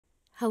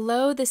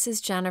Hello, this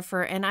is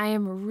Jennifer, and I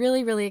am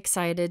really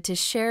excited to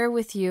share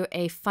with you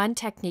a fun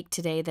technique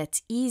today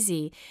that's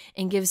easy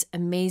and gives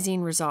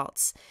amazing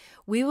results.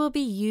 We will be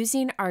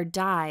using our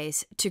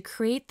dies to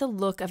create the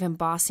look of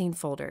embossing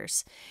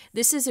folders.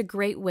 This is a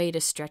great way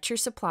to stretch your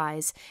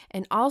supplies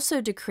and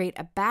also to create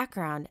a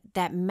background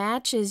that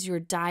matches your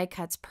die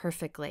cuts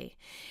perfectly.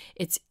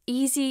 It's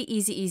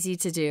easy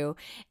to do,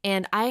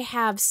 and I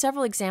have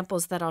several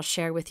examples that I'll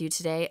share with you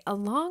today,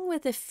 along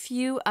with a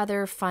few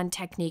other fun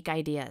technique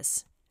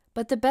ideas.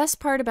 But the best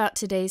part about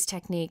today's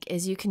technique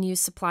is you can use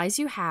supplies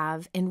you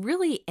have and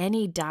really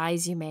any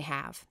dies you may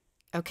have.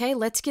 Okay,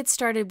 let's get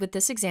started with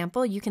this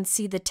example. You can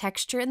see the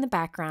texture in the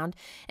background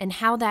and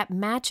how that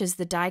matches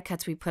the die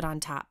cuts we put on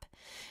top.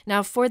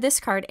 Now for this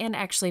card, and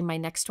actually my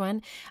next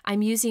one,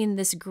 I'm using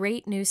this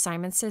great new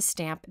Simon Says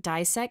stamp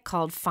die set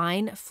called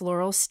Fine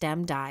Floral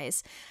Stem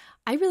Dies.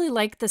 I really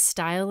like the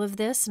style of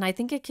this, and I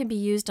think it can be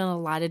used in a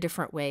lot of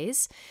different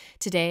ways.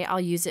 Today I'll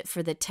use it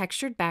for the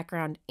textured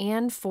background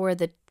and for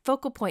the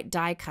focal point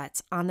die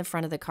cuts on the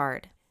front of the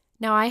card.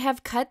 Now I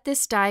have cut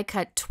this die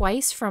cut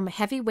twice from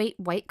heavyweight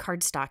white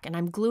cardstock, and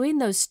I'm gluing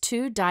those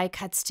two die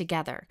cuts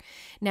together.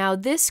 Now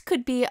this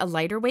could be a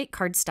lighter weight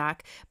cardstock,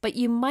 but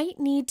you might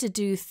need to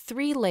do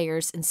 3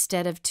 layers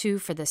instead of 2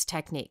 for this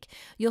technique.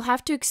 You'll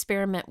have to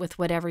experiment with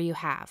whatever you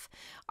have.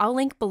 I'll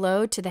link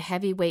below to the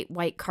heavyweight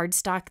white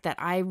cardstock that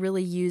I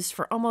really use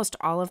for almost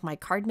all of my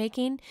card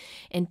making,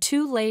 and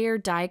 2-layer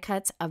die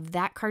cuts of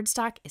that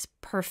cardstock is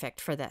perfect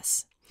for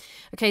this.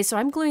 Okay, so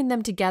I'm gluing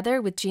them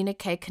together with Gina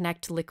K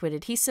Connect liquid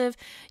adhesive.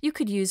 You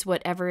could use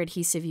whatever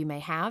adhesive you may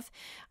have.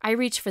 I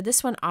reach for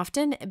this one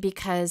often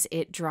because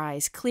it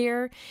dries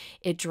clear,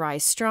 it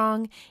dries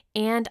strong,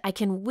 and I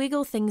can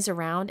wiggle things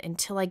around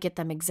until I get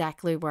them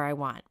exactly where I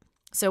want.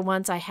 So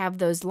once I have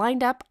those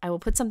lined up, I will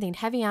put something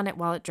heavy on it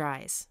while it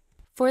dries.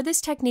 For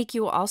this technique,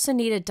 you will also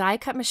need a die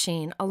cut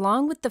machine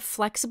along with the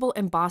flexible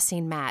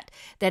embossing mat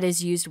that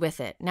is used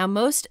with it. Now,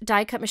 most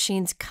die cut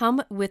machines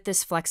come with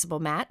this flexible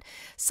mat.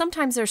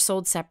 Sometimes they're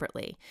sold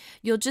separately.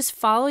 You'll just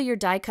follow your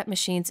die cut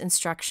machine's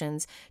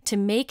instructions to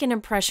make an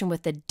impression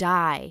with the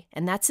die,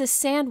 and that's a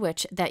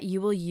sandwich that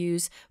you will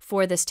use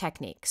for this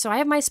technique. So I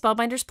have my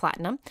Spellbinders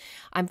Platinum.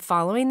 I'm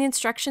following the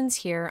instructions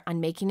here on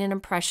making an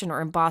impression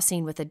or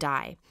embossing with a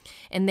die.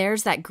 And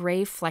there's that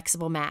gray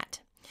flexible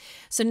mat.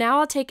 So now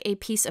I'll take a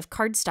piece of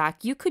cardstock.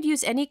 You could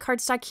use any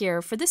cardstock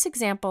here. For this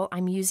example,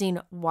 I'm using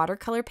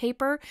watercolor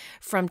paper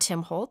from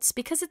Tim Holtz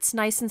because it's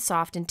nice and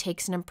soft and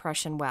takes an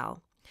impression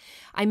well.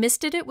 I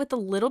misted it with a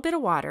little bit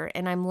of water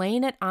and I'm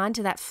laying it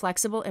onto that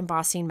flexible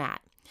embossing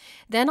mat.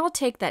 Then I'll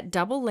take that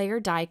double layer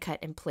die cut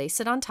and place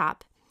it on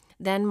top.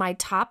 Then my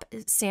top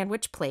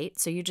sandwich plate,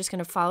 so you're just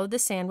going to follow the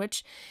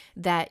sandwich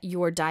that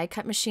your die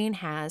cut machine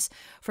has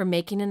for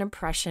making an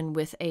impression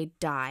with a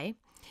die.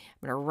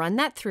 I'm going to run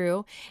that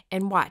through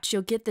and watch.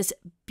 You'll get this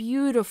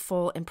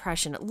beautiful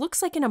impression. It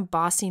looks like an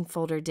embossing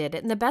folder did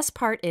it. And the best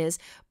part is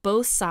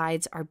both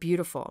sides are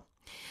beautiful.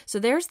 So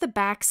there's the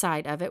back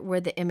side of it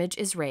where the image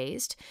is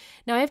raised.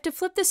 Now I have to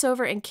flip this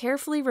over and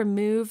carefully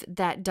remove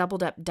that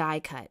doubled up die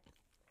cut.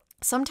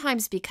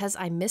 Sometimes because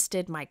I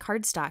misted my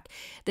cardstock,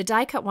 the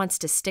die cut wants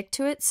to stick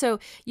to it, so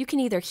you can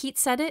either heat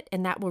set it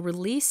and that will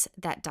release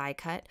that die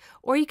cut,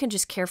 or you can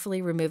just carefully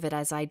remove it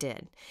as I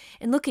did.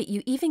 And look at,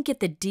 you even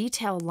get the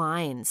detail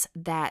lines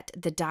that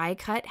the die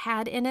cut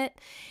had in it,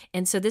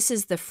 and so this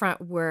is the front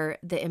where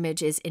the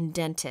image is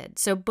indented.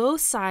 So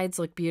both sides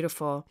look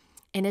beautiful,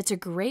 and it's a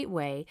great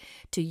way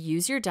to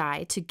use your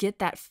die to get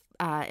that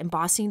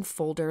embossing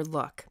folder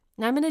look.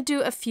 Now I'm going to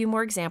do a few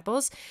more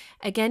examples.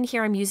 Again,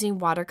 here I'm using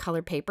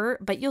watercolor paper,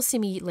 but you'll see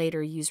me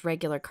later use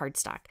regular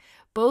cardstock.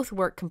 Both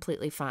work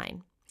completely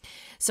fine.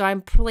 So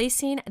I'm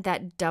placing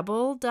that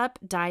doubled up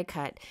die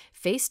cut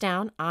face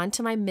down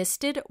onto my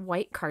misted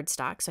white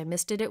cardstock. So I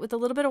misted it with a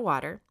little bit of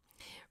water.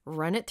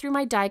 Run it through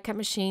my die cut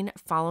machine,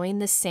 following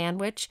the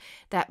sandwich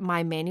that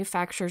my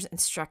manufacturer's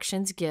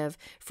instructions give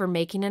for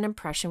making an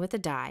impression with a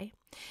die.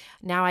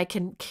 Now I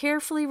can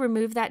carefully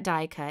remove that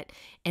die cut,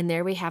 and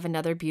there we have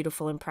another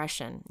beautiful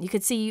impression. You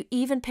can see you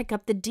even pick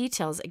up the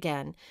details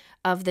again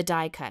of the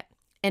die cut.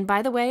 And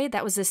by the way,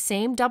 that was the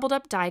same doubled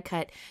up die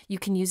cut. You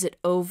can use it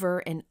over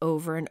and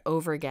over and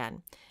over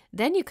again.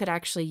 Then you could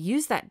actually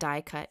use that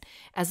die cut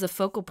as the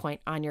focal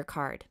point on your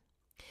card.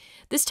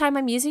 This time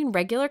I'm using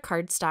regular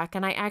cardstock,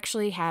 and I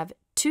actually have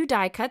 2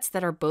 die cuts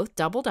that are both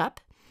doubled up.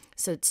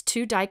 So it's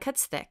 2 die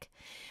cuts thick,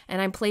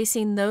 and I'm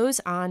placing those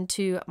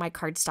onto my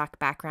cardstock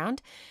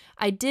background.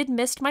 I did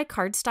mist my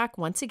cardstock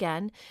once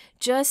again,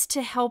 just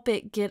to help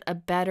it get a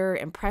better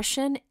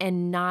impression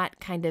and not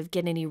kind of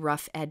get any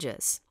rough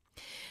edges.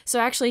 So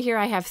actually here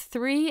I have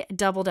 3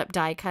 doubled up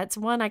die cuts.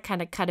 One I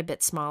kind of cut a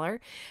bit smaller,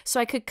 so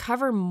I could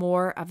cover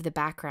more of the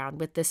background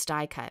with this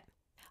die cut.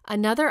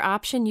 Another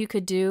option you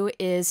could do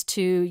is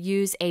to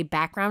use a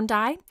background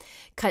die,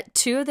 cut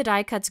 2 of the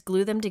die cuts,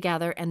 glue them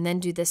together, and then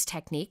do this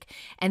technique.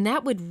 And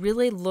that would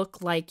really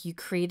look like you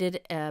created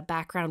a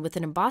background with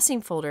an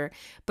embossing folder,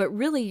 but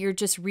really you're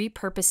just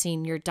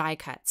repurposing your die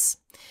cuts.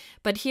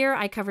 But here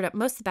I covered up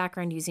most of the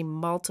background using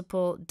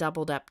multiple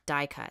doubled up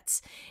die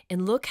cuts.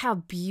 And look how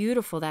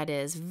beautiful that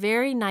is.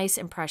 Very nice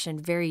impression,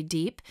 very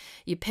deep.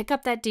 You pick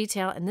up that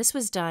detail, and this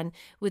was done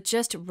with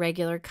just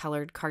regular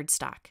colored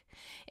cardstock.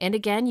 And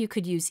again, you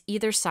could use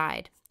either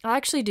side. I'll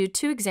actually do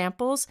 2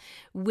 examples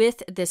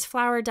with this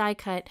flower die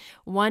cut,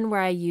 one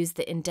where I use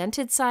the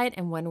indented side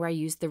and one where I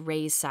use the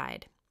raised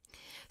side.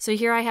 So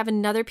here I have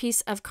another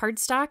piece of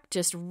cardstock,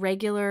 just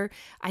regular,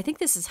 I think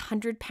this is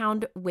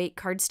 100-pound weight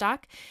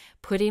cardstock,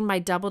 putting my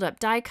doubled up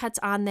die cuts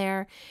on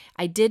there.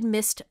 I did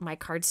mist my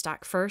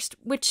cardstock first,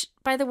 which,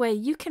 by the way,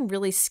 you can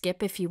really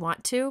skip if you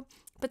want to,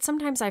 but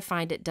sometimes I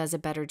find it does a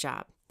better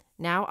job.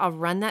 Now I'll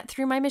run that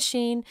through my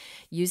machine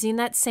using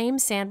that same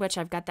sandwich.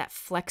 I've got that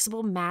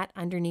flexible mat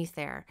underneath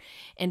there,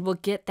 and we'll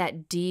get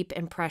that deep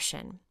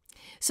impression.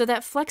 So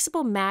that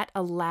flexible mat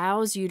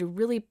allows you to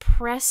really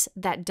press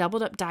that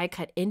doubled up die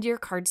cut into your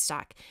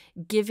cardstock,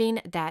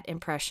 giving that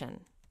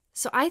impression.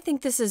 So I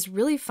think this is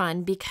really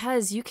fun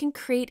because you can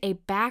create a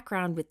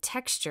background with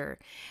texture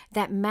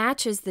that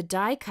matches the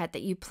die cut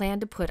that you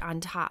plan to put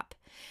on top.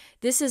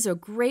 This is a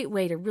great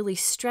way to really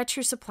stretch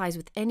your supplies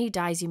with any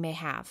dies you may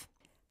have.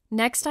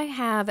 Next, I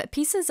have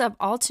pieces of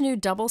Altenew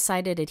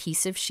double-sided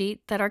adhesive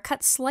sheet that are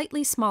cut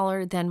slightly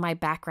smaller than my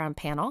background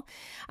panel.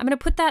 I'm going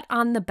to put that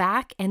on the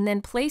back and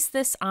then place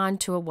this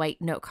onto a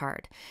white note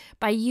card.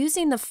 By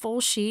using the full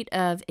sheet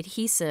of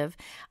adhesive,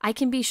 I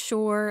can be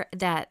sure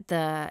that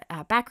the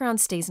background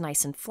stays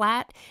nice and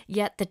flat,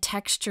 yet the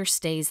texture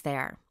stays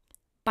there.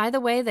 By the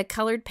way, the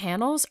colored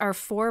panels are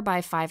 4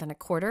 by 5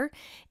 1/4,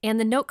 and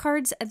the note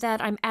cards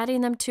that I'm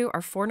adding them to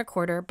are 4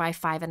 1/4 by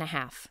 5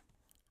 1/2.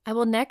 I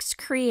will next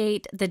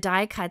create the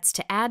die cuts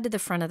to add to the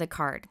front of the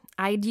card.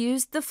 I'd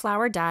used the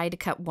flower die to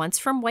cut once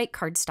from white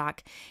cardstock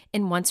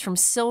and once from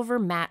silver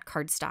matte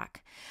cardstock.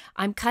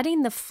 I'm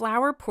cutting the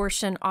flower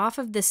portion off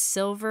of the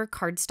silver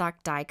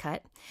cardstock die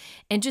cut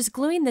and just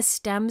gluing the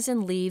stems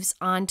and leaves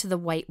onto the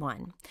white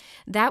one.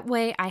 That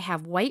way I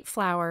have white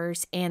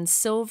flowers and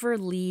silver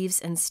leaves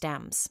and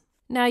stems.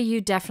 Now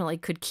you definitely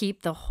could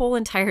keep the whole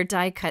entire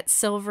die cut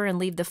silver and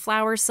leave the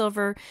flower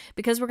silver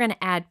because we're going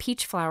to add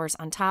peach flowers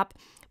on top.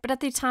 But at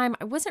the time,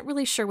 I wasn't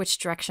really sure which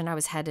direction I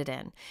was headed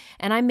in,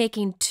 and I'm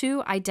making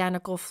 2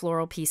 identical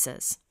floral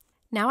pieces.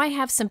 Now I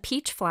have some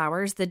peach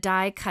flowers. The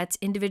die cuts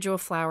individual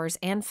flowers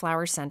and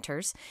flower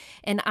centers,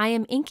 and I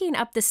am inking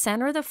up the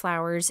center of the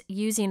flowers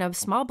using a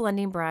small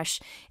blending brush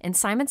and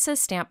Simon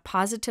Says Stamp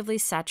Positively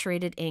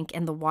Saturated ink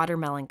in the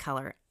watermelon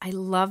color. I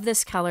love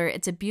this color.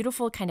 It's a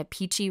beautiful kind of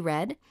peachy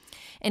red,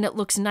 and it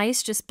looks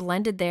nice just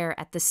blended there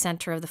at the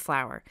center of the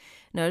flower.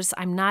 Notice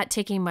I'm not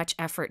taking much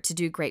effort to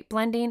do great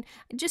blending.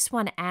 I just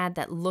want to add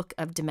that look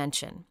of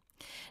dimension.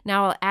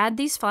 Now I'll add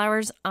these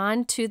flowers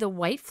onto the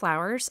white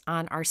flowers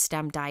on our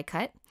stem die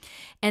cut.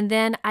 And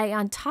then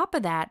on top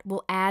of that,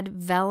 will add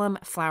vellum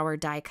flower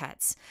die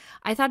cuts.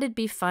 I thought it'd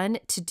be fun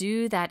to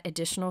do that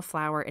additional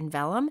flower in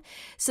vellum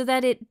so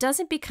that it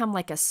doesn't become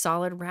like a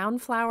solid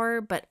round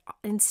flower, but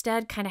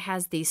instead kind of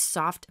has these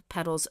soft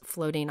petals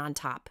floating on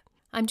top.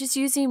 I'm just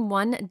using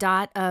 1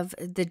 dot of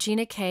the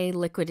Gina K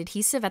liquid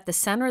adhesive at the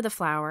center of the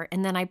flower,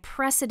 and then I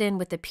press it in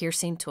with the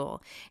piercing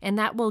tool, and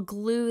that will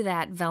glue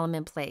that vellum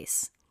in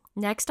place.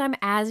 Next, I'm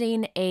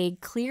adding a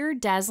clear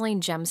Dazzling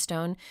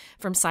gemstone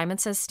from Simon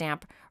Says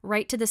Stamp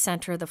right to the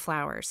center of the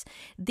flowers.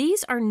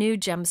 These are new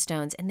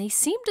gemstones, and they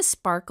seem to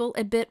sparkle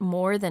a bit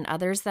more than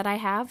others that I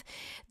have.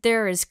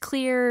 There is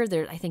clear,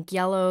 I think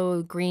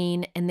yellow,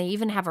 green, and they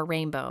even have a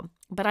rainbow.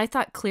 But I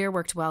thought clear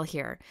worked well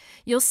here.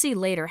 You'll see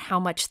later how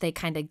much they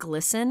kind of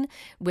glisten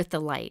with the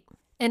light.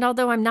 And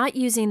although I'm not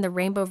using the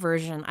rainbow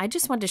version, I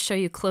just wanted to show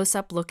you a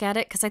close-up look at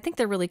it because I think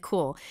they're really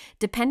cool.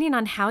 Depending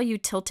on how you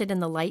tilt it in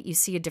the light, you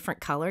see a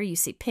different color. You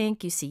see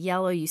pink, you see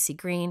yellow, you see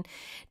green.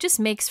 Just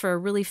makes for a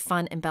really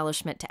fun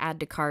embellishment to add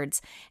to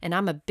cards, and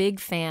I'm a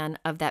big fan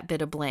of that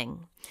bit of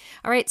bling.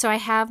 All right, so I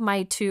have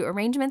my 2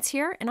 arrangements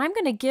here, and I'm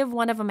going to give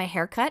one of them a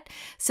haircut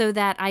so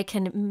that I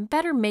can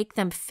better make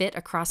them fit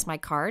across my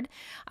card.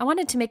 I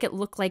wanted to make it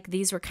look like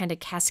these were kind of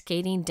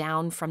cascading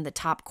down from the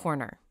top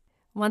corner.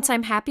 Once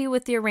I'm happy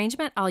with the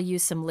arrangement, I'll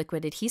use some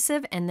liquid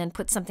adhesive and then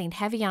put something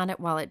heavy on it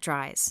while it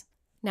dries.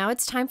 Now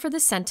it's time for the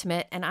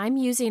sentiment, and I'm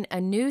using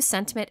a new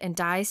sentiment and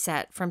die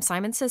set from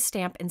Simon Says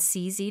Stamp and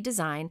CZ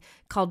Design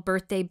called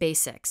Birthday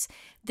Basics.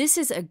 This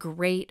is a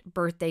great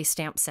birthday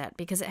stamp set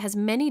because it has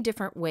many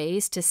different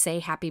ways to say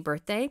happy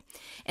birthday,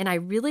 and I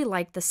really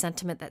like the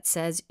sentiment that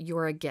says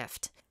you're a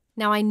gift.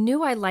 Now, I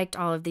knew I liked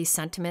all of these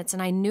sentiments,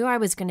 and I knew I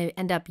was going to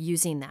end up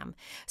using them.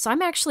 So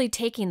I'm actually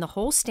taking the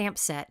whole stamp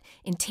set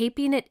and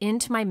taping it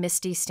into my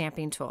Misty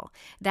stamping tool.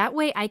 That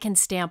way I can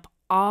stamp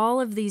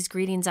all of these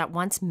greetings at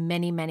once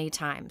many, many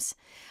times.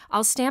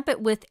 I'll stamp it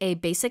with a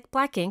basic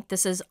black ink.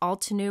 This is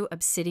Altenew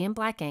Obsidian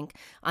black ink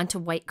onto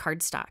white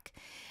cardstock.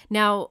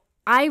 Now,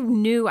 I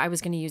knew I was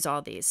going to use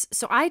all these,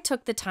 so I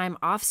took the time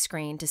off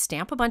screen to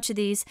stamp a bunch of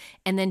these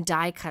and then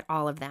die cut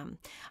all of them.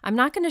 I'm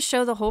not going to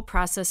show the whole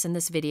process in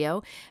this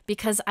video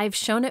because I've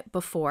shown it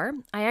before.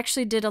 I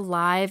actually did a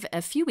live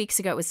a few weeks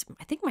ago. It was,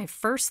 I think, my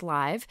first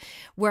live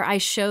where I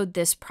showed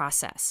this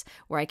process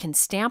where I can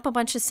stamp a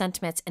bunch of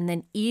sentiments and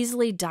then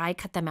easily die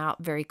cut them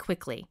out very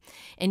quickly.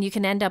 And you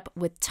can end up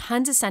with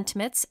tons of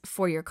sentiments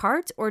for your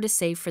cards or to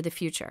save for the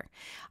future.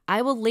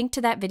 I will link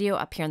to that video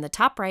up here in the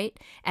top right,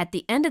 at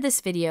the end of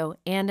this video,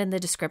 and in the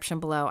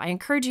description below. I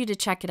encourage you to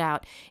check it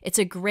out. It's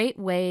a great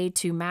way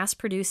to mass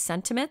produce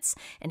sentiments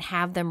and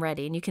have them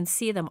ready, and you can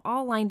see them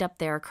all lined up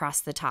there across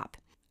the top.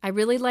 I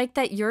really like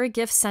that You're a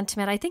Gift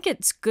sentiment. I think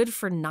it's good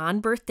for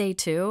non-birthday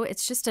too.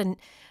 It's just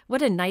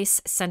what a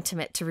nice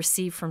sentiment to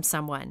receive from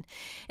someone.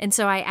 And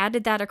so I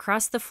added that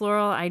across the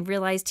floral. I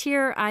realized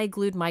here I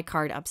glued my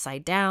card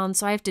upside down,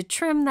 so I have to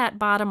trim that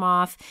bottom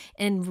off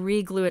and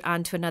re-glue it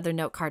onto another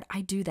note card.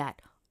 I do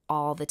that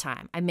all the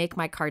time. I make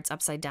my cards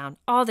upside down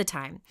all the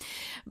time.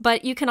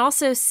 But you can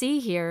also see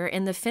here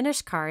in the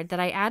finished card that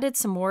I added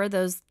some more of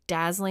those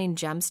dazzling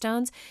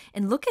gemstones,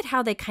 and look at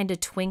how they kind of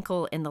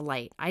twinkle in the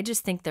light. I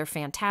just think they're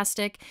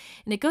fantastic,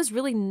 and it goes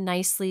really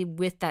nicely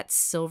with that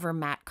silver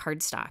matte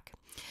cardstock.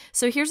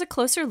 So here's a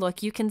closer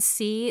look. You can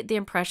see the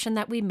impression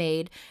that we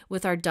made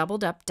with our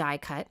doubled up die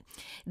cut.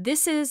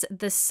 This is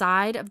the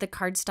side of the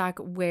cardstock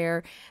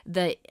where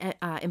the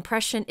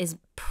impression is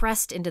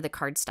pressed into the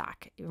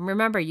cardstock.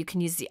 Remember, you can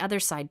use the other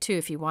side too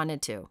if you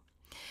wanted to.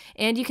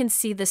 And you can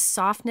see the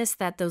softness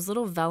that those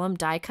little vellum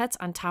die cuts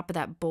on top of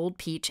that bold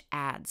peach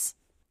adds.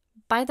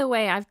 By the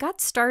way, I've got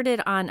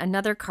started on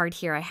another card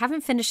here. I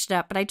haven't finished it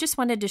up, but I just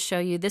wanted to show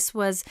you. This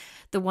was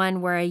the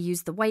one where I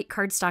used the white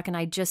cardstock and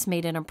I just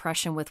made an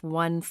impression with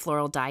one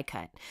floral die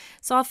cut.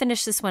 So I'll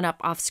finish this one up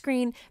off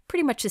screen,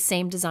 pretty much the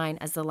same design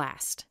as the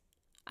last.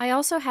 I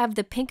also have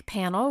the pink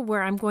panel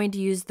where I'm going to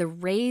use the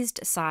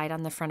raised side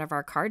on the front of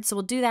our card, so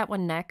we'll do that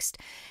one next.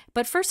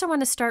 But first I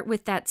want to start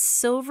with that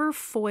silver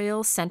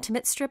foil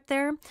sentiment strip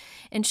there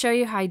and show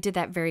you how I did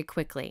that very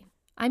quickly.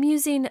 I'm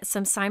using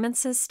some Simon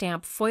Says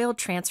Stamp foil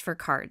transfer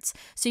cards.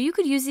 So you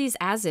could use these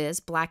as is,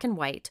 black and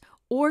white,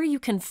 or you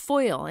can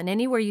foil, and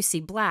anywhere you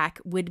see black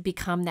would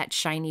become that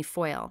shiny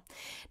foil.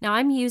 Now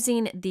I'm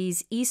using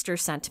these Easter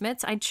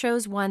sentiments. I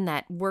chose one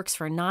that works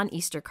for a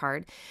non-Easter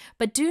card,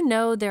 but do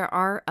know there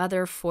are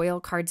other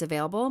foil cards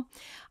available.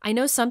 I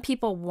know some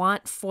people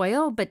want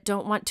foil but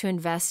don't want to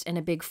invest in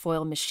a big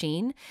foil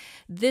machine.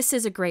 This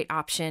is a great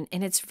option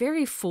and it's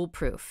very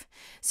foolproof.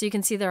 So you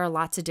can see there are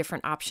lots of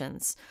different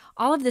options.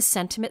 All of the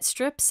sentiment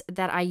strips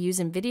that I use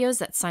in videos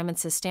that Simon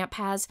Says Stamp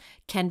has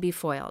can be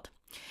foiled.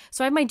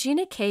 So I have my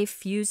Gina K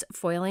fuse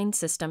foiling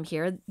system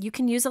here. You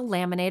can use a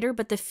laminator,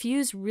 but the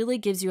fuse really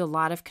gives you a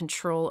lot of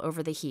control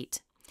over the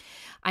heat.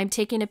 I'm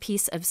taking a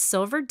piece of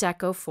silver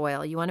deco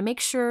foil. You want to make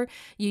sure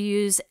you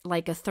use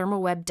like a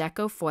thermal web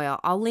deco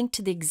foil. I'll link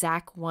to the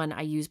exact one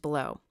I use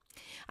below.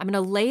 I'm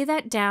going to lay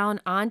that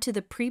down onto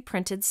the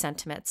pre-printed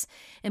sentiments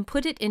and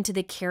put it into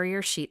the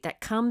carrier sheet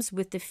that comes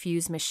with the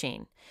fuse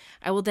machine.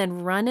 I will then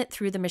run it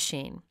through the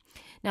machine.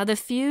 Now the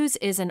fuse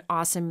is an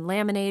awesome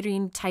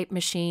laminating type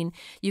machine.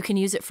 You can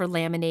use it for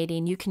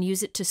laminating. You can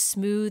use it to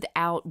smooth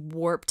out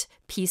warped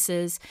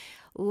pieces.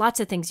 Lots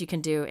of things you can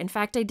do. In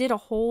fact, I did a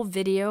whole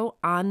video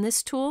on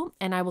this tool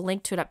and I will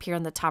link to it up here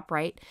on the top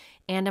right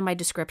and in my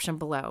description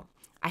below.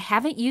 I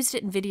haven't used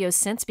it in videos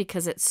since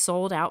because it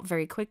sold out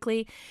very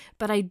quickly,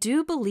 but I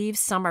do believe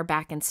some are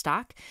back in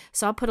stock,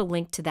 so I'll put a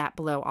link to that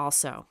below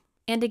also.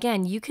 And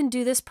again, you can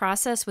do this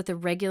process with a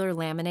regular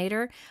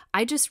laminator.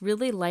 I just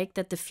really like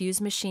that the fuse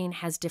machine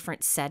has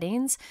different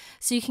settings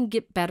so you can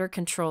get better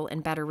control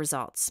and better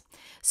results.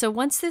 So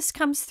once this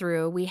comes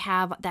through, we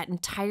have that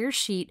entire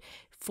sheet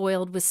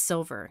foiled with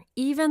silver,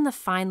 even the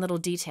fine little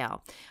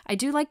detail. I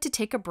do like to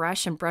take a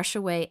brush and brush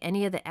away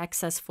any of the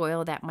excess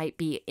foil that might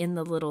be in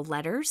the little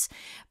letters,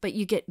 but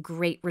you get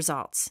great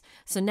results.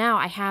 So now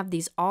I have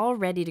these all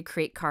ready to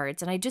create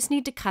cards and I just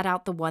need to cut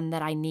out the one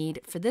that I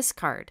need for this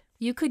card.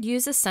 You could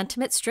use a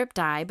sentiment strip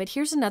die, but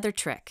here's another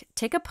trick.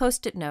 Take a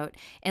Post-it note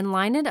and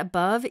line it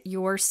above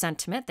your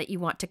sentiment that you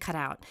want to cut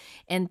out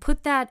and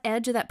put that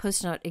edge of that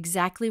Post-it note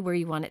exactly where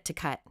you want it to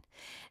cut.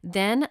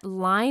 Then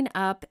line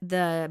up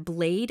the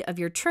blade of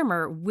your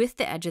trimmer with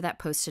the edge of that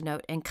Post-it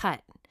note and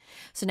cut.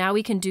 So now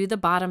we can do the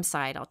bottom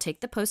side. I'll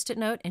take the Post-it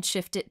note and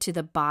shift it to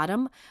the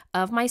bottom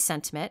of my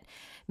sentiment,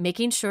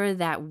 making sure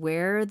that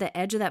where the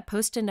edge of that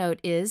Post-it note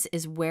is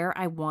where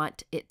I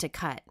want it to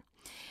cut.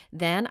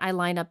 Then I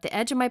line up the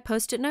edge of my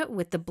Post-it note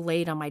with the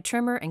blade on my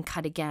trimmer and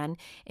cut again,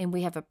 and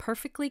we have a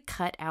perfectly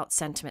cut out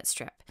sentiment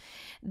strip.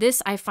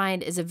 This I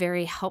find is a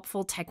very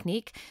helpful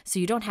technique, so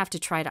you don't have to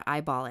try to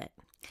eyeball it.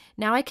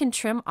 Now I can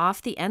trim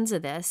off the ends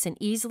of this and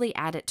easily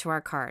add it to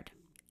our card.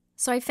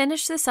 So I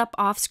finished this up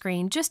off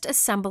screen, just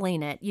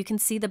assembling it. You can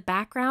see the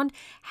background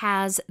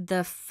has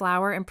the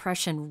flower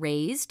impression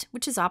raised,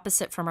 which is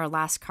opposite from our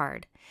last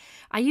card.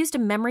 I used a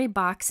Memory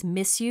Box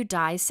Miss You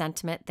die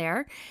sentiment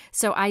there,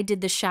 so I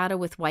did the shadow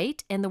with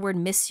white and the word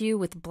Miss You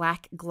with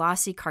black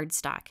glossy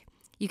cardstock.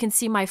 you can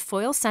see my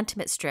foil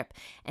sentiment strip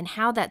and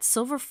how that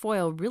silver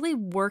foil really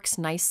works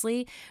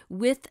nicely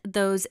with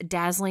those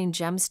dazzling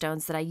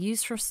gemstones that I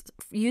used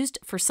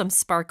for some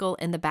sparkle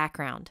in the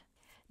background.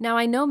 Now,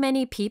 I know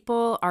many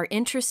people are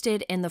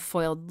interested in the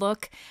foiled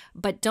look,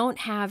 but don't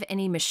have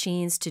any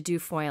machines to do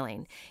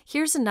foiling.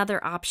 Here's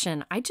another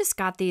option. I just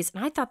got these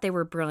and I thought they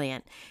were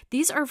brilliant.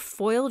 These are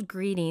foiled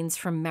greetings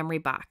from Memory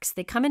Box.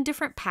 They come in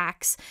different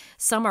packs.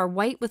 Some are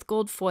white with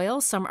gold foil,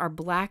 some are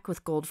black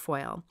with gold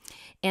foil.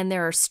 And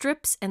there are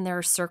strips and there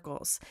are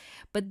circles.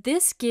 But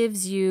this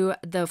gives you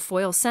the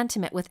foil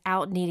sentiment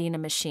without needing a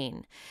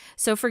machine.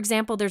 So for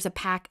example, there's a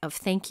pack of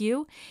thank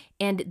you,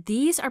 and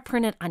these are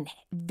printed on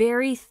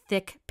very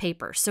thick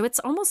paper. So it's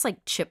almost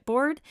like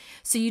chipboard.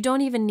 So you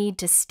don't even need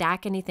to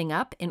stack anything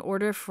up in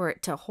order for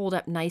it to hold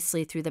up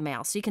nicely through the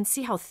mail. So you can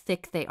see how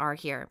thick they are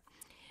here.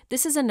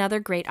 This is another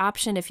great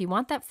option if you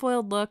want that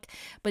foiled look,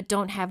 but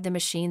don't have the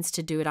machines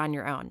to do it on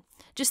your own.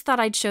 Just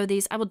thought I'd show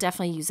these. I will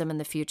definitely use them in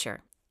the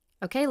future.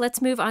 Okay,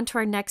 let's move on to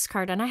our next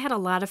card, and I had a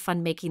lot of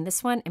fun making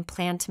this one and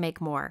plan to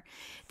make more.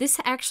 This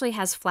actually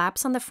has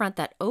flaps on the front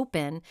that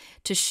open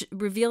to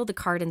reveal the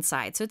card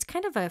inside, so it's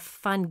kind of a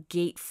fun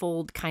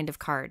gatefold kind of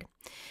card.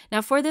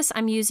 Now for this,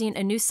 I'm using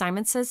a new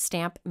Simon Says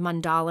stamp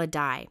Mandala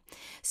die.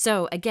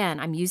 So again,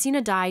 I'm using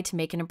a die to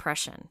make an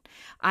impression.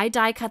 I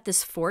die cut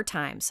this 4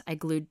 times. I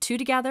glued 2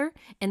 together,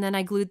 and then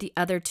I glued the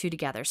other 2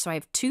 together, so I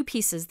have 2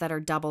 pieces that are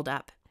doubled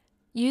up.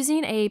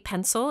 Using a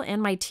pencil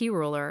and my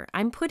T-ruler,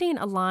 I'm putting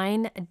a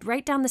line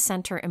right down the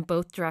center in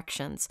both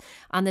directions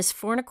on this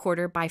 4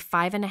 1/4 by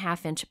 5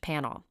 1/2 inch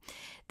panel.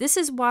 This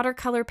is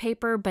watercolor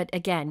paper, but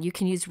again, you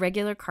can use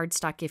regular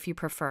cardstock if you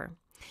prefer.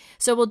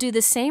 So we'll do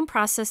the same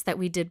process that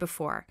we did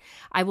before.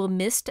 I will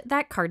mist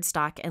that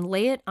cardstock and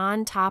lay it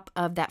on top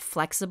of that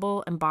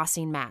flexible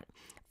embossing mat,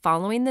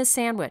 following the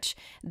sandwich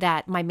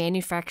that my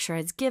manufacturer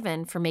has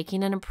given for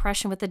making an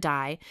impression with the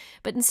die,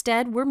 but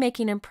instead we're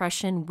making an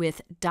impression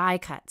with die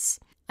cuts.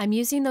 I'm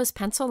using those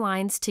pencil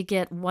lines to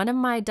get one of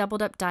my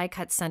doubled up die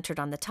cuts centered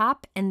on the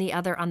top and the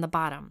other on the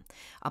bottom.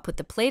 I'll put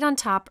the plate on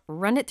top,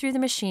 run it through the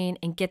machine,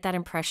 and get that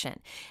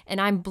impression. And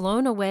I'm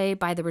blown away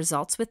by the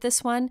results with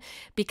this one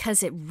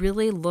because it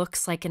really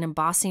looks like an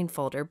embossing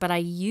folder, but I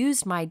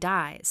used my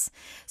dies.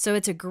 So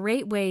it's a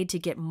great way to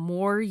get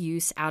more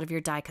use out of your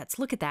die cuts.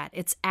 Look at that.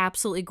 It's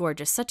absolutely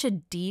gorgeous. Such a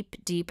deep,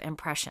 deep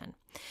impression.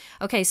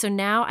 Okay, so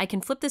now I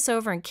can flip this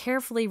over and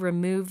carefully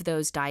remove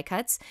those die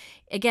cuts.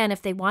 Again,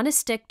 if they want to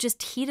stick,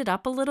 just heat it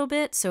up a little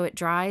bit so it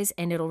dries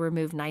and it'll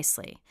remove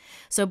nicely.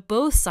 So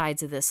both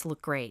sides of this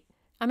look great.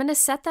 I'm going to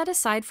set that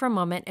aside for a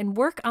moment and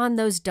work on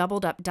those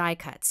doubled up die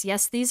cuts.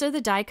 Yes, these are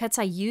the die cuts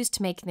I used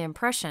to make the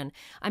impression.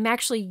 I'm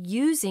actually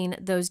using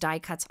those die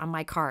cuts on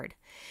my card.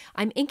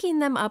 I'm inking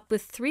them up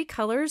with 3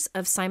 colors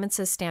of Simon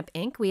Says stamp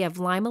ink. We have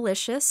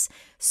Limalicious,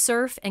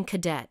 Surf, and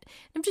Cadet.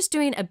 I'm just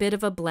doing a bit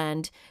of a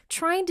blend,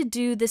 trying to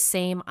do the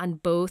same on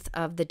both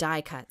of the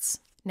die cuts.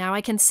 Now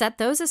I can set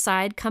those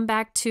aside, come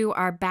back to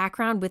our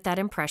background with that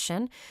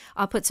impression.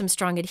 I'll put some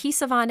strong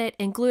adhesive on it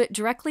and glue it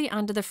directly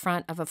onto the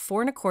front of a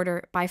 4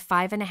 1/4 by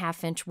 5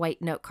 1/2 inch white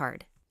note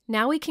card.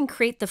 Now we can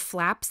create the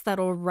flaps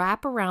that'll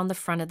wrap around the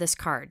front of this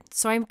card.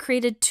 So I've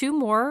created 2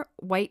 more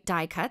white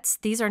die cuts.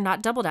 These are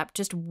not doubled up,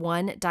 just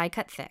 1 die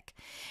cut thick.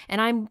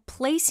 And I'm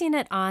placing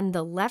it on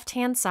the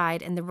left-hand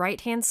side and the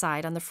right-hand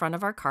side on the front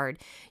of our card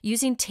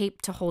using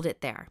tape to hold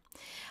it there.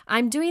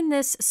 I'm doing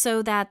this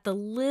so that the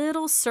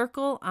little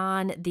circle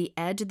on the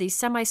edge of these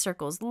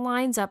semicircles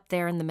lines up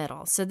there in the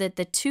middle so that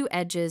the 2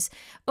 edges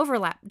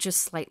overlap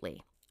just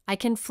slightly. I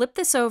can flip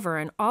this over,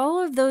 and all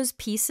of those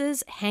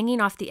pieces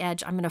hanging off the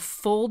edge, I'm going to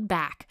fold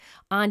back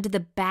onto the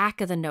back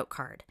of the note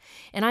card.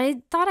 And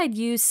I thought I'd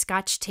use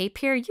Scotch tape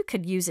here. You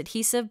could use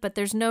adhesive, but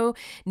there's no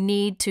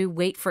need to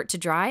wait for it to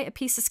dry. A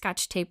piece of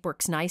Scotch tape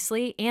works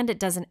nicely, and it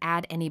doesn't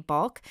add any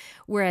bulk,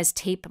 whereas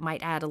tape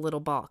might add a little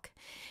bulk.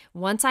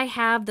 Once I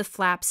have the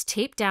flaps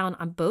taped down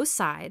on both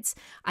sides,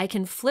 I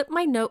can flip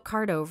my note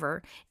card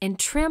over and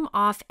trim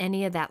off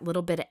any of that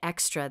little bit of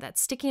extra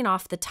that's sticking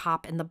off the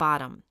top and the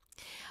bottom.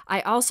 I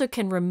also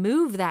can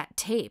remove that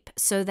tape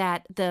so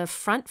that the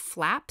front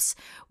flaps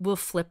will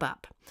flip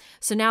up.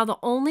 So now the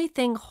only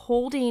thing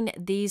holding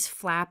these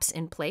flaps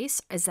in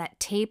place is that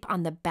tape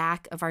on the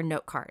back of our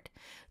note card.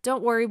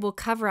 Don't worry, we'll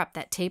cover up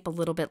that tape a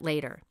little bit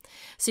later.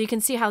 So you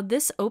can see how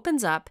this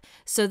opens up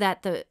so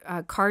that the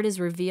card is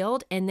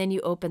revealed, and then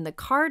you open the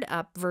card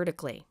up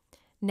vertically.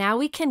 Now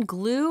we can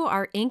glue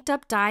our inked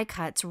up die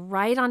cuts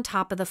right on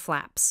top of the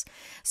flaps.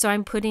 So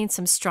I'm putting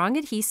some strong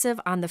adhesive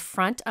on the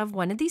front of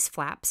one of these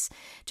flaps,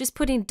 just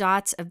putting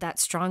dots of that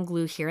strong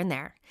glue here and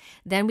there.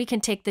 Then we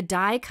can take the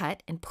die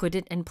cut and put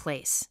it in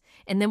place.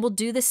 And then we'll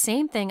do the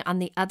same thing on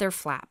the other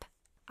flap.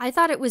 I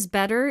thought it was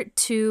better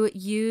to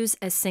use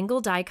a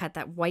single die cut,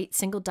 that white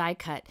single die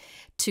cut,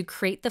 to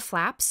create the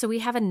flaps so we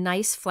have a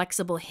nice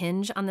flexible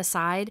hinge on the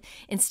side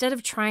instead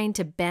of trying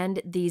to bend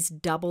these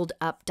doubled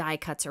up die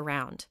cuts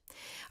around.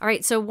 All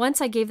right, so once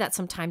I gave that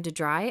some time to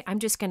dry, I'm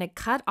just going to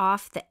cut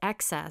off the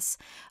excess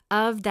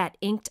of that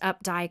inked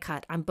up die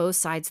cut on both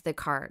sides of the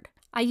card.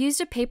 I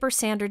used a paper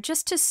sander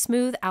just to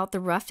smooth out the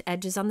rough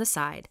edges on the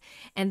side,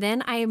 and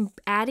then I am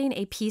adding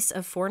a piece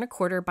of 4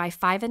 1/4 by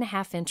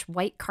 5.5 inch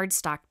white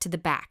cardstock to the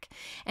back,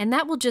 and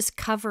that will just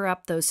cover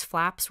up those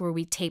flaps where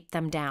we tape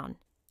them down.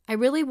 I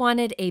really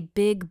wanted a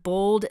big,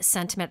 bold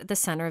sentiment at the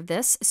center of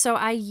this, so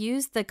I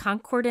used the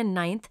Concord and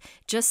 9th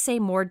Just Say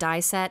More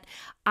die set.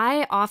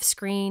 I, off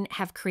screen,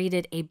 have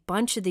created a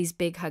bunch of these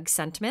big hug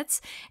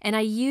sentiments, and I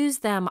use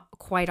them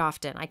quite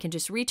often. I can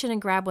just reach in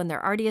and grab when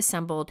they're already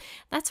assembled.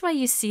 That's why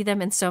you see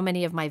them in so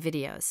many of my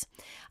videos.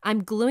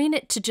 I'm gluing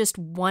it to just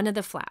one of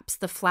the flaps,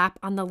 the flap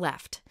on the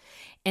left,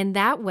 and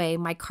that way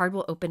my card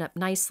will open up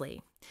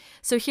nicely.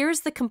 So here's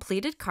the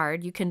completed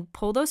card. You can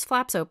pull those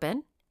flaps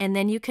open, and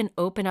then you can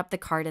open up the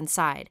card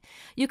inside.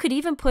 You could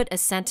even put a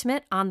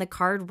sentiment on the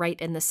card right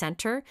in the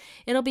center.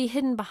 It'll be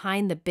hidden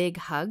behind the big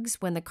hugs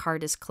when the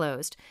card is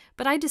closed,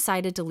 but I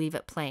decided to leave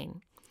it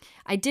plain.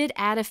 I did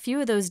add a few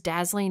of those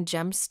dazzling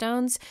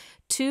gemstones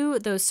to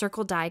those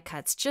circle die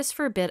cuts just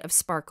for a bit of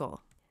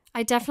sparkle.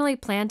 I definitely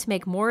plan to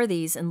make more of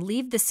these and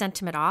leave the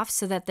sentiment off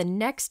so that the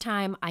next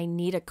time I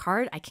need a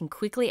card, I can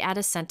quickly add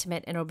a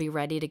sentiment and it'll be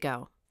ready to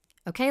go.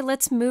 Okay,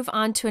 let's move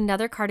on to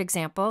another card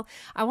example.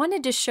 I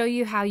wanted to show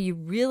you how you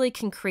really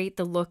can create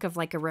the look of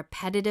like a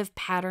repetitive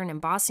pattern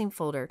embossing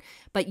folder,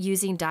 but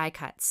using die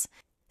cuts.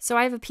 So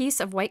I have a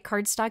piece of white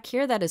cardstock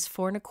here that is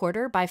 4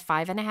 1/4 by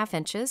 5.5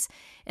 inches,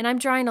 and I'm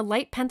drawing a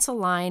light pencil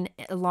line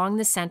along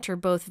the center,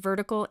 both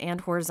vertical and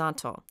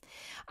horizontal.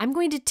 I'm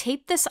going to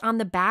tape this on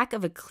the back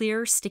of a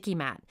clear sticky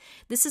mat.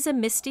 This is a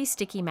Misty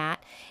sticky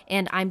mat,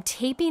 and I'm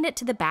taping it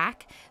to the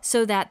back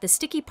so that the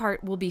sticky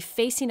part will be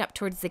facing up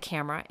towards the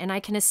camera, and I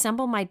can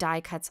assemble my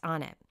die cuts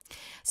on it.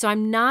 So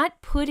I'm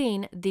not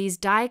putting these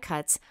die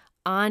cuts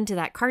onto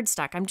that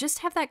cardstock. I'm just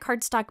have that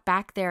cardstock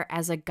back there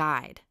as a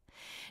guide.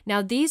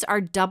 Now these are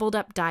doubled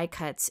up die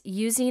cuts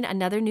using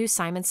another new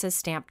Simon Says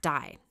stamp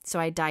die. So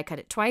I die cut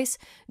it twice,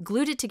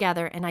 glued it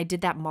together, and I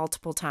did that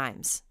multiple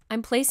times.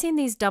 I'm placing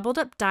these doubled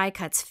up die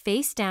cuts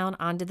face down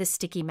onto the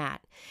sticky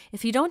mat.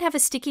 If you don't have a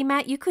sticky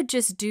mat, you could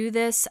just do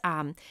this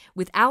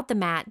without the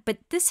mat, but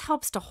this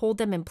helps to hold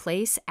them in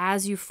place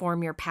as you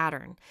form your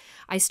pattern.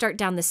 I start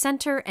down the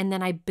center and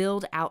then I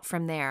build out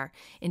from there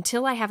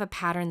until I have a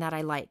pattern that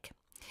I like.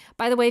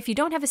 By the way, if you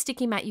don't have a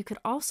sticky mat, you could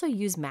also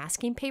use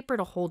masking paper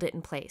to hold it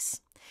in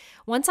place.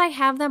 Once I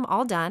have them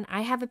all done,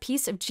 I have a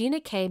piece of Gina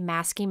K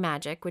Masking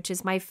Magic, which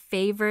is my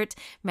favorite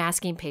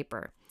masking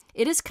paper.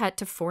 It is cut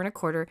to 4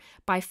 1/4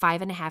 by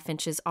 5.5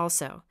 inches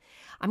also.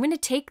 I'm going to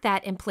take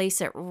that and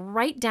place it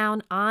right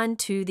down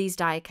onto these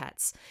die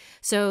cuts.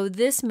 So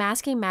this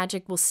Masking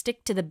Magic will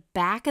stick to the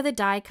back of the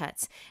die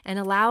cuts and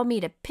allow me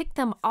to pick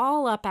them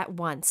all up at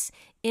once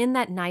in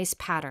that nice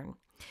pattern.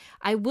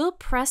 I will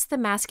press the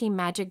Masking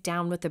Magic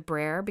down with a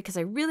brayer because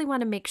I really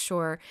want to make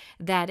sure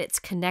that it's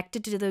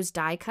connected to those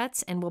die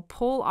cuts and will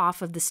pull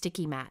off of the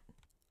sticky mat.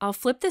 I'll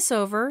flip this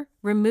over,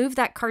 remove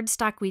that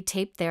cardstock we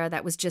taped there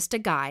that was just a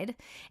guide,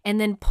 and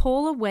then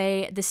pull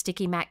away the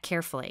sticky mat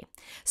carefully.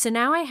 So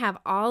now I have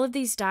all of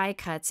these die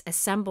cuts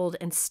assembled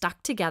and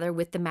stuck together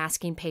with the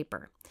masking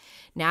paper.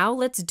 Now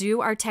let's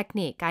do our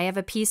technique. I have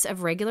a piece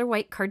of regular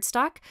white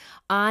cardstock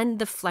on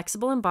the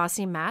flexible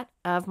embossing mat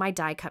of my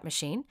die cut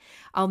machine.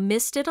 I'll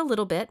mist it a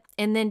little bit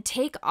and then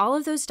take all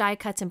of those die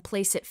cuts and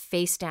place it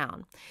face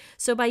down.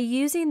 So by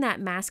using that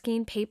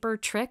masking paper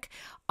trick,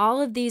 all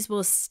of these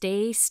will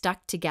stay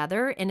stuck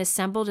together and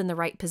assembled in the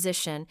right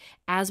position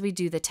as we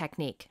do the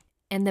technique.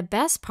 And the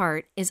best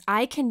part is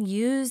I can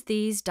use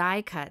these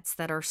die cuts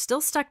that are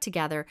still stuck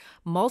together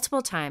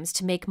multiple times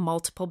to make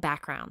multiple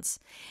backgrounds.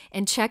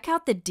 And check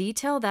out the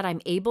detail that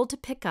I'm able to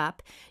pick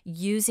up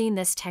using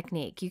this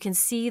technique. You can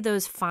see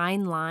those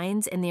fine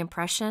lines in the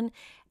impression.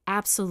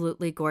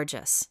 Absolutely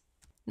gorgeous.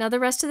 Now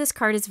the rest of this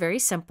card is very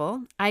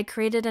simple. I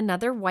created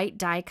another white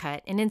die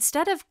cut, and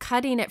instead of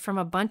cutting it from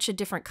a bunch of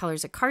different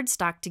colors of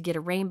cardstock to get a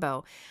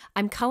rainbow,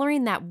 I'm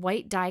coloring that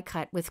white die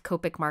cut with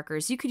Copic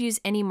markers. You could use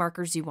any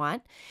markers you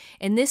want,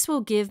 and this will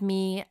give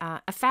me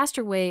a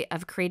faster way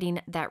of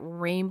creating that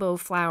rainbow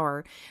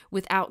flower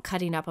without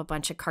cutting up a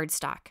bunch of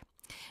cardstock.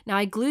 Now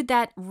I glued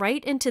that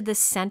right into the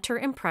center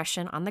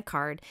impression on the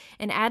card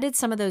and added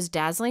some of those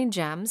dazzling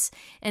gems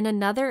and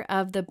another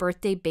of the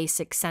birthday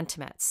basic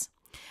sentiments.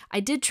 I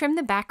did trim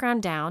the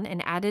background down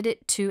and added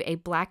it to a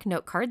black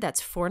note card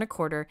that's 4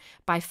 1/4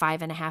 by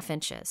 5.5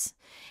 inches.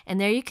 And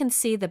there you can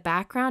see the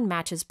background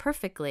matches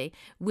perfectly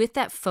with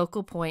that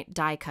focal point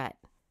die cut.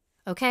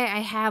 Okay, I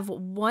have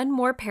one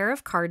more pair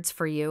of cards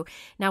for you.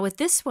 Now with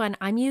this one,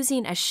 I'm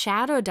using a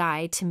shadow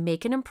die to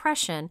make an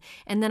impression,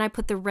 and then I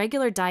put the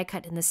regular die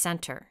cut in the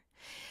center.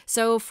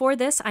 So for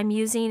this, I'm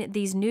using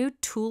these new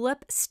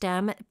Tulip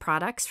stem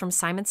products from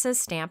Simon Says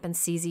Stamp and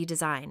CZ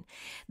Design.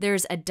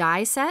 There's a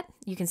die set.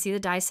 You can see the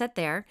die set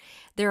there.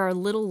 There are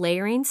little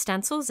layering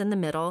stencils in the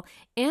middle,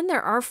 and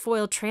there are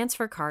foil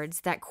transfer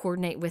cards that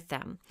coordinate with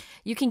them.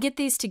 You can get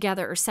these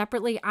together or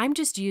separately. I'm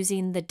just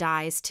using the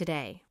dies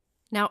today.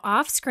 Now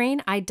off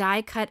screen, I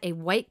die cut a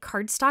white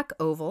cardstock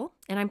oval,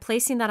 and I'm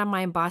placing that on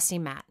my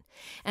embossing mat.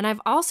 And I've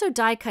also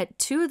die cut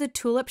 2 of the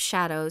tulip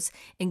shadows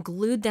and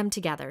glued them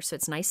together so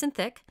it's nice and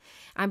thick.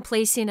 I'm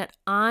placing it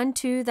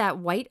onto that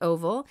white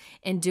oval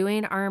and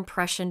doing our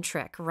impression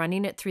trick,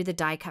 running it through the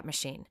die cut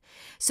machine.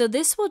 So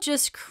this will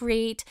just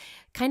create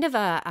kind of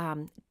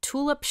a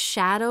tulip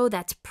shadow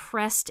that's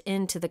pressed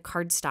into the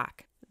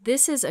cardstock.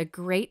 This is a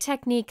great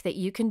technique that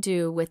you can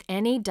do with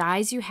any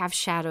dies you have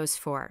shadows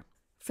for.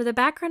 For the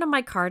background of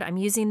my card, I'm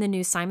using the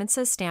new Simon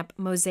Says Stamp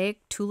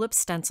Mosaic Tulip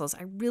Stencils.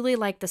 I really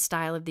like the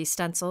style of these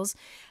stencils.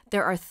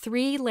 There are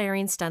 3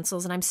 layering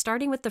stencils, and I'm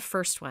starting with the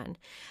first one.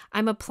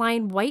 I'm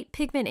applying white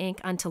pigment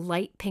ink onto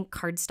light pink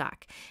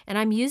cardstock, and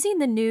I'm using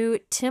the new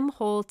Tim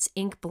Holtz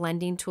ink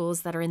blending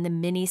tools that are in the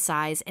mini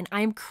size, and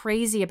I'm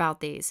crazy about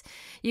these.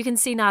 You can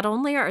see not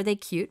only are they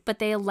cute, but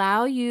they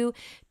allow you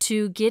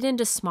to get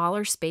into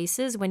smaller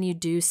spaces when you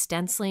do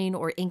stenciling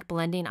or ink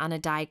blending on a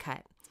die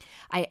cut.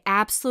 I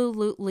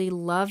absolutely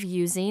love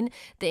using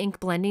the ink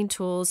blending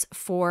tools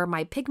for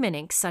my pigment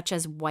inks, such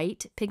as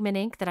white pigment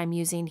ink that I'm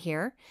using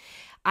here.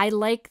 I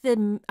like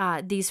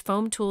these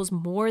foam tools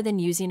more than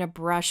using a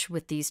brush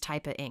with these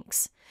type of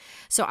inks.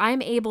 So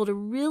I'm able to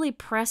really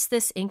press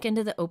this ink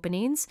into the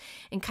openings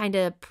and kind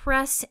of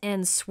press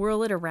and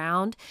swirl it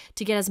around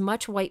to get as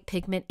much white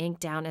pigment ink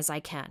down as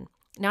I can.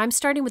 Now I'm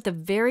starting with a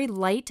very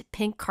light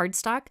pink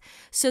cardstock,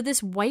 so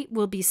this white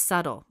will be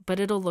subtle, but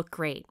it'll look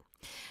great.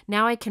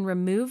 Now I can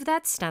remove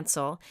that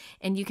stencil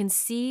and you can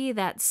see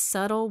that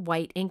subtle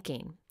white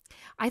inking.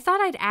 I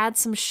thought I'd add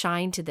some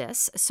shine to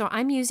this, so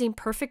I'm using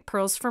Perfect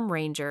Pearls from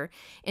Ranger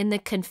in the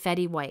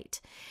Confetti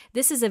White.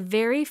 This is a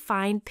very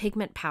fine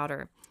pigment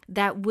powder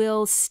that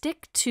will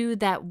stick to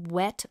that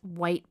wet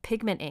white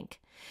pigment ink.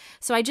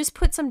 So I just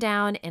put some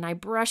down and I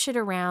brush it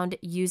around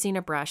using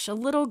a brush. A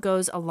little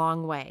goes a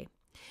long way.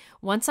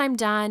 Once I'm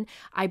done,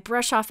 I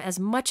brush off as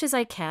much as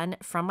I can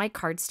from my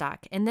cardstock,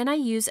 and then I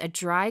use a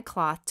dry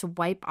cloth to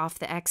wipe off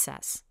the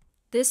excess.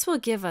 This will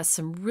give us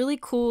some really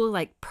cool,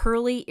 like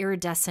pearly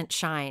iridescent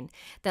shine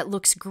that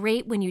looks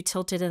great when you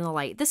tilt it in the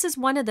light. This is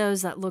one of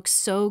those that looks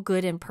so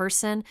good in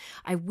person.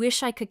 I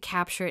wish I could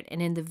capture it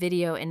in the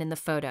video and in the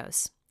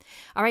photos.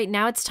 All right,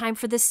 now it's time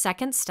for the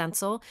second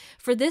stencil.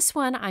 For this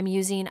one, I'm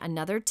using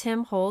another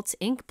Tim Holtz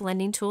ink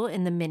blending tool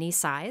in the mini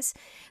size.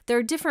 There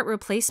are different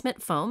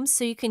replacement foams,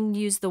 so you can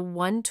use the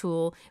one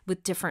tool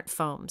with different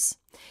foams.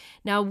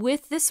 Now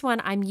with this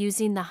one, I'm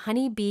using the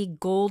Honeybee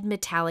Gold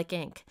Metallic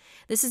ink.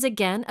 This is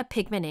again a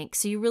pigment ink,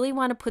 so you really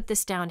want to put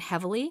this down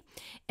heavily,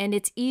 and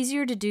it's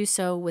easier to do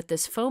so with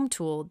this foam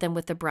tool than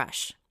with the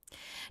brush.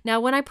 Now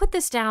when I put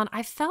this down,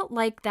 I felt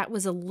like that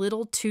was a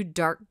little too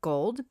dark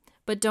gold.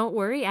 But don't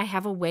worry, I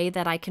have a way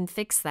that I can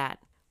fix that.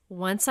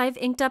 Once I've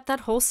inked up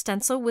that whole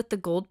stencil with the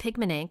gold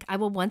pigment ink, I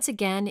will once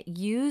again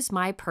use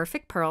my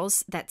Perfect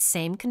Pearls, that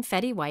same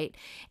confetti white,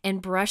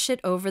 and brush it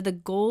over the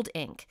gold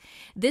ink.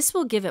 This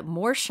will give it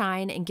more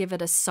shine and give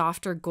it a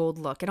softer gold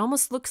look. It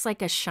almost looks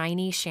like a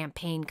shiny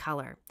champagne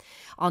color.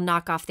 I'll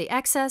knock off the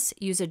excess,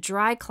 use a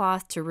dry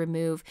cloth to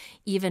remove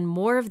even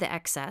more of the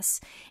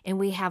excess, and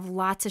we have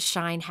lots of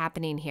shine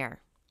happening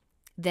here.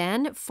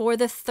 Then for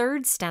the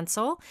third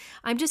stencil,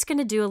 I'm just going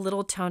to do a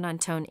little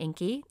tone-on-tone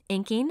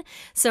inking.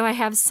 So I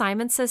have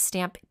Simon Says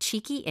Stamp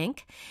Cheeky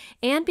Ink.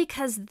 And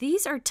because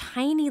these are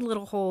tiny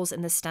little holes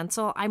in the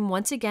stencil, I'm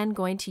once again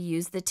going to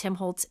use the Tim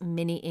Holtz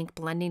Mini Ink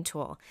Blending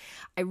Tool.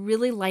 I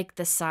really like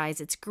the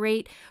size. It's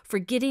great for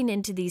getting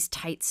into these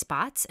tight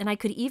spots. And I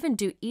could even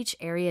do each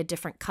area a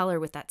different color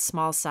with that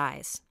small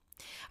size.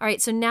 All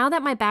right, so now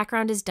that my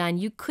background is done,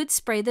 you could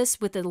spray this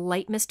with a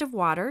light mist of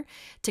water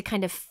to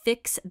kind of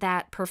fix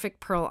that Perfect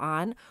Pearl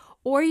on,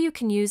 or you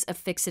can use a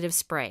fixative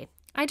spray.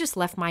 I just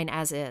left mine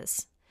as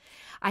is.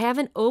 I have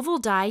an oval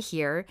die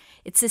here.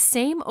 It's the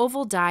same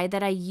oval die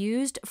that I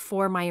used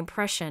for my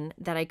impression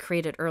that I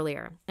created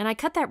earlier, and I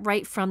cut that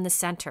right from the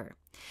center.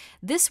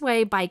 This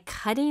way, by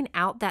cutting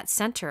out that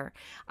center,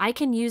 I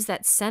can use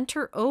that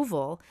center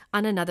oval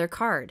on another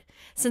card,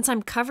 since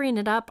I'm covering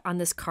it up on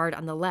this card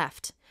on the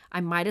left. I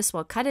might as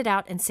well cut it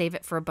out and save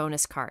it for a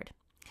bonus card.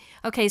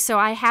 Okay, so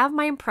I have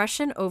my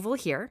impression oval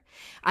here.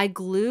 I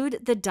glued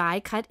the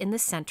die cut in the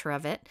center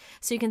of it,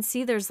 so you can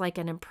see there's like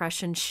an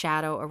impression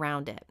shadow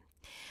around it.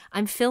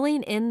 I'm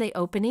filling in the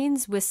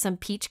openings with some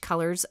peach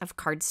colors of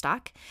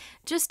cardstock,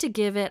 just to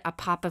give it a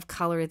pop of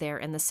color there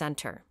in the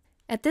center.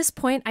 At this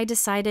point, I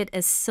decided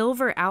a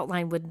silver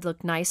outline would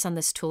look nice on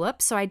this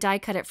tulip, so I die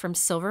cut it from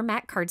silver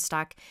matte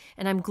cardstock,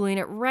 and I'm gluing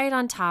it right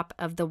on top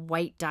of the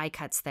white die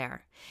cuts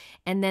there.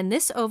 And then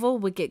this oval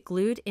would get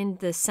glued in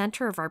the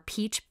center of our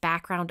peach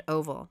background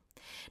oval.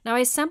 Now I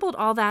assembled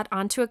all that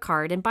onto a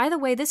card, and by the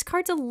way, this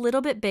card's a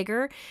little bit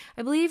bigger.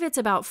 I believe it's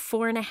about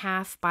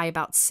 4.5 by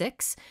about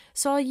 6,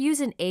 so I'll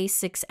use an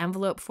A6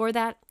 envelope for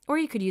that, or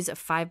you could use a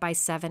 5 by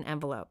 7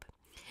 envelope.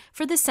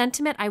 For the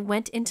sentiment, I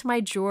went into my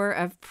drawer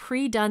of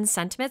pre-done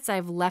sentiments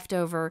I've left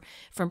over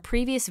from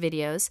previous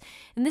videos,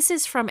 and this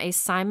is from a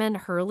Simon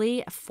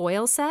Hurley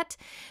foil set.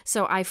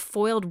 So I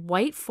foiled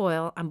white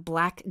foil on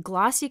black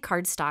glossy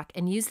cardstock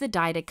and used the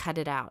die to cut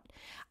it out.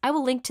 I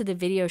will link to the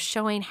video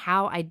showing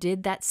how I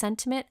did that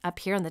sentiment up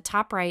here on the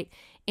top right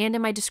and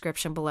in my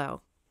description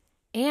below.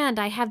 And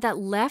I have that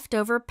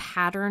leftover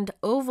patterned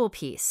oval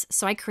piece,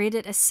 so I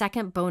created a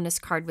second bonus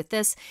card with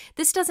this.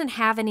 This doesn't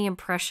have any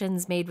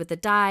impressions made with the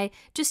die,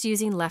 just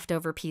using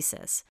leftover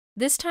pieces.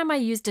 This time I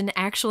used an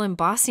actual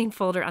embossing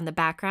folder on the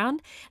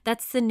background.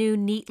 That's the new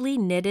neatly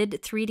knitted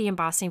 3D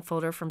embossing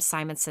folder from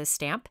Simon Says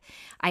Stamp.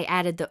 I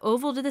added the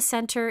oval to the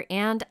center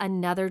and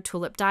another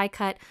tulip die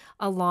cut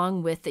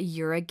along with the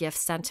You're a Gift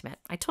sentiment.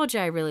 I told you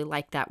I really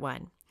liked that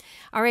one.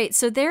 All right,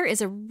 so there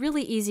is a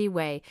really easy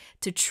way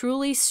to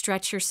truly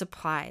stretch your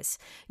supplies.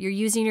 You're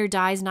using your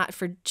dies not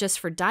just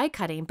for die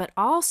cutting, but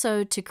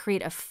also to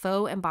create a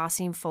faux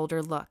embossing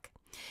folder look.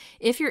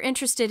 If you're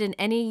interested in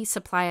any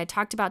supply I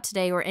talked about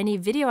today or any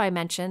video I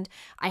mentioned,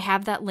 I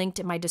have that linked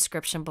in my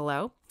description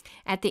below.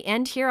 At the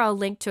end here, I'll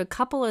link to a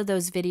couple of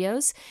those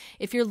videos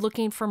if you're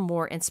looking for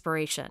more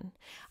inspiration.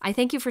 I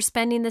thank you for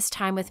spending this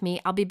time with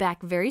me. I'll be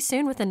back very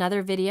soon with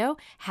another video.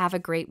 Have a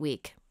great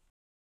week.